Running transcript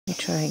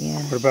Try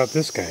again. What about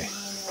this guy?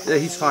 Yeah,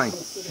 he's fine.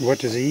 What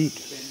does he eat?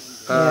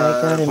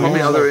 Probably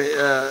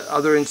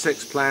other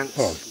insects, plants.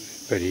 Oh,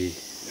 but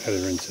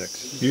other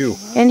insects. You.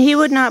 And he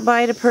would not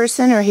bite a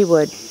person, or he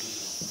would?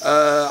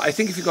 I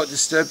think if he got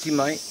disturbed, he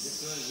might.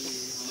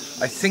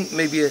 I think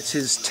maybe it's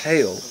his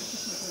tail.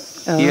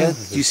 Oh. Yeah,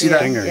 do you see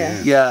that? Finger,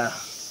 Yeah.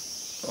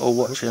 Oh,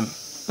 watch him.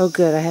 Oh,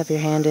 good. I have your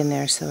hand in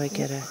there so I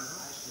get a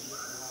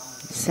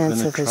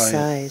sense of his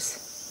size.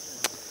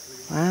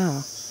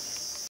 Wow.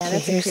 Okay,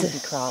 here's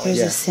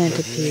a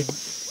centipede.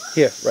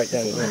 Here, right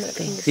down here.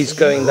 He's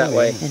going that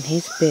way. And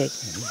he's big.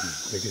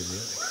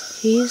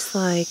 He's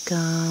like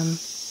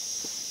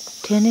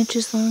 10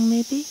 inches long,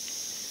 maybe?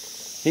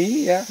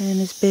 Yeah.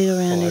 And as big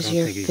around as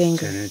your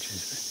finger. 10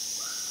 inches.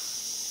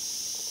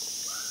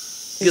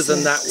 Bigger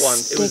than that one.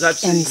 It was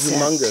absolutely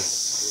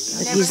humongous.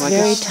 But he's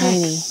very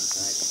tiny.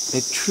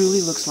 It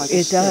truly looks like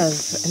it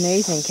does.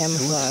 Amazing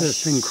camouflage.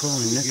 What's that thing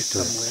crawling next to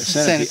it?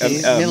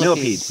 Centipede.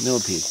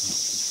 Millipede.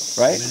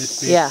 Right?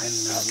 Yeah. And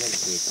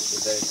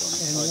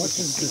what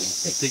is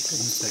this stick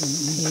insect?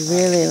 He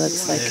really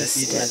looks like a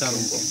stick.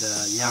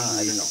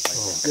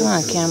 Come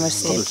on, camera,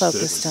 stay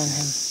focused on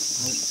him.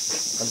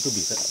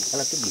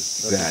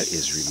 That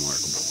is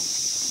remarkable.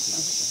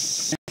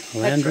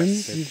 Lantern?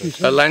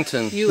 A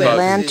lantern A bug.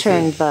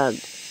 lantern bug.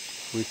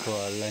 We call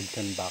a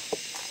lantern bug.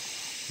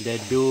 They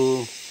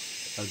do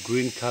a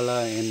green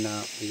color and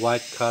a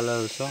white color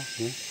also.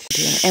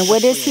 Yeah? And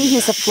what is he?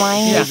 He's a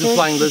flying Yeah, he's a lizard?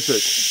 flying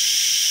lizard.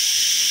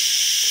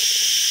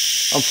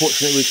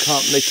 Unfortunately, we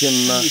can't make him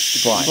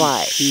fly.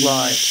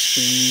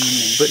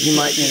 But he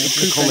might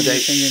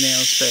accommodate.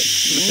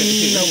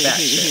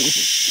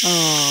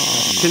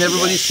 Oh. Can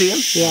everybody see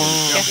him? Yeah.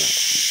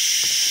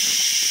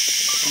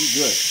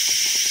 Good.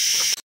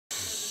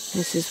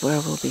 This is where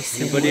we'll be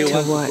sitting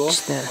to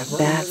watch the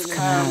bats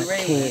come out of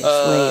caves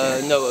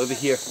later. No, over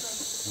here.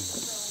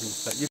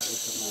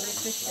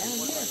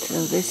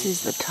 So this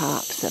is the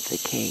tops of the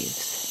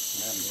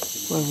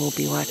caves where we'll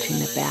be watching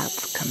the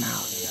bats come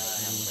out.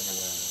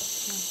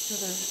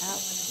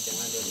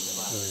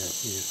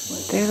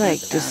 They're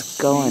like just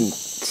going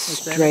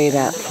straight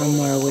up from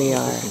where we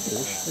are.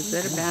 Is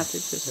that a bat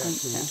that's just I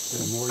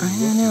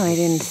don't know, I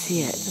didn't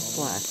see it.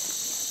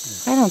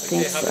 I don't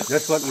think so.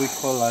 That's what we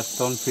call a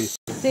stonefish.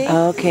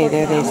 Okay,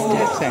 there they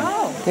start.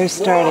 They're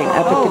starting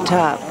up at the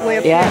top.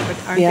 Yeah,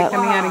 Aren't they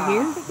coming out of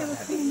here?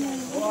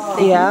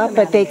 yeah,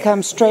 but they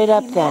come straight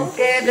up then.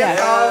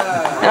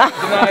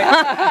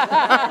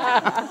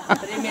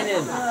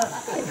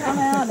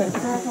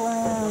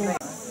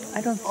 I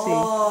don't see.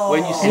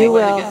 When you see You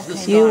when will, they get to the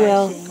sky. you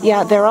will.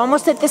 Yeah, they're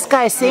almost at the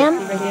sky. See them?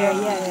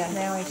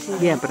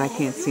 Yeah, but I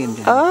can't see him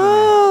down.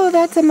 Oh,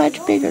 that's a much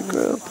bigger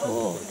group.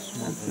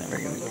 That's never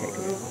going to take a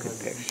good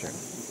picture.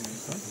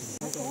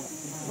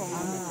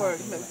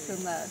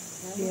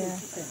 Yeah.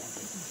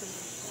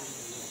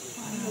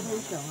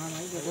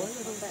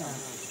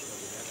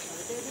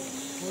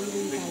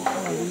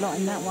 Not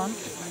in that one.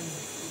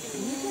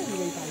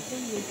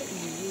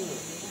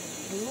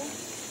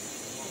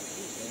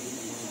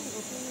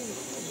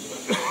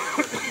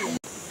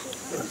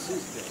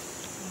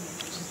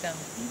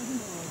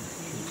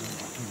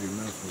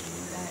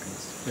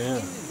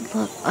 Yeah.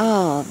 Look,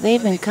 oh,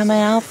 they've been coming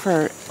out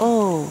for,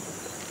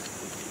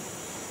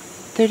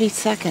 30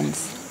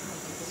 seconds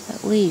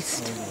at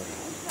least.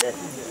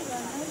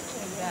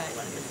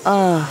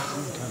 Oh.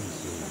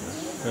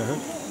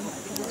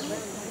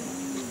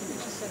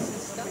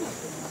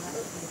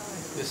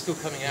 They're still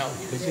coming out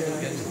because you can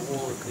get to the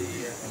wall of the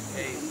cave.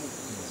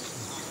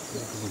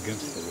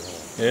 Against the wall.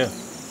 Yeah.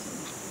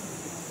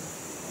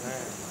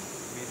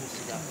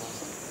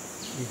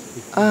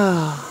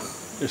 Oh.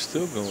 They're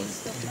still going.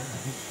 This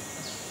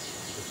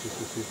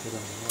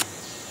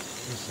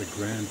is the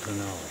grand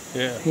finale.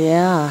 Yeah.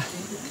 Yeah.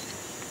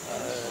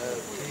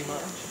 Pretty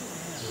much.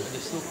 And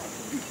they're still.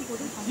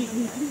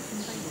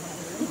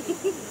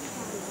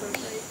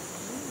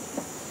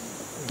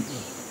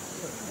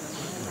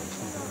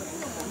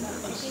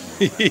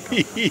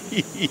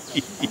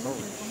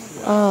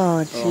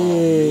 Oh,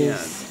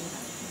 jeez.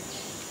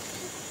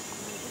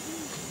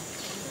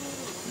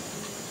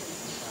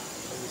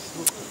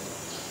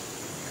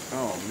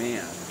 Oh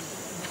man.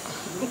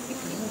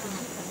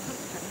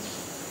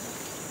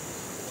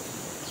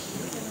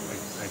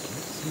 I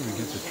can't seem to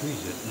get the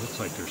trees. It looks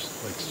like there's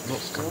like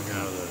smoke coming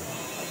out of the...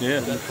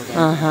 Yeah.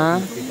 Uh-huh.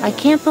 I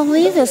can't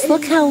believe this.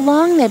 Look how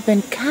long they've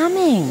been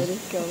coming.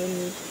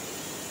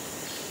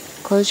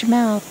 Close your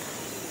mouth.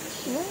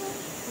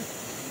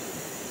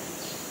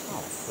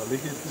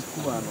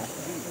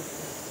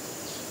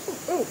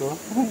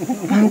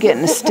 I'm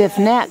getting a stiff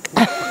neck.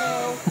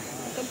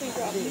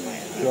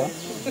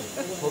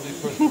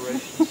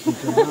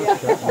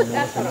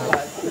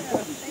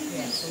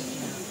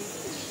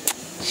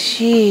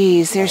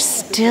 Jeez, they're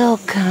still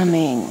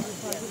coming.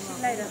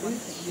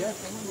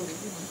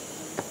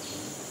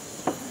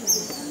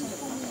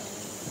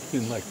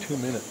 In like 2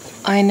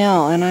 minutes. I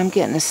know, and I'm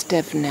getting a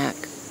stiff neck.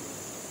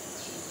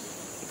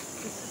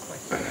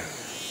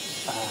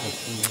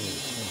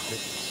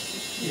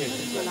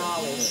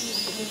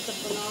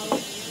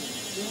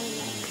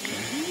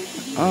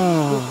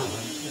 Oh.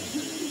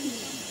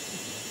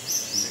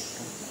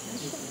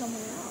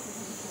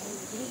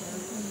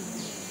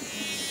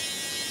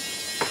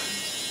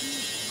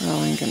 Well,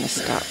 I'm going to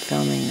stop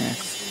filming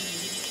this.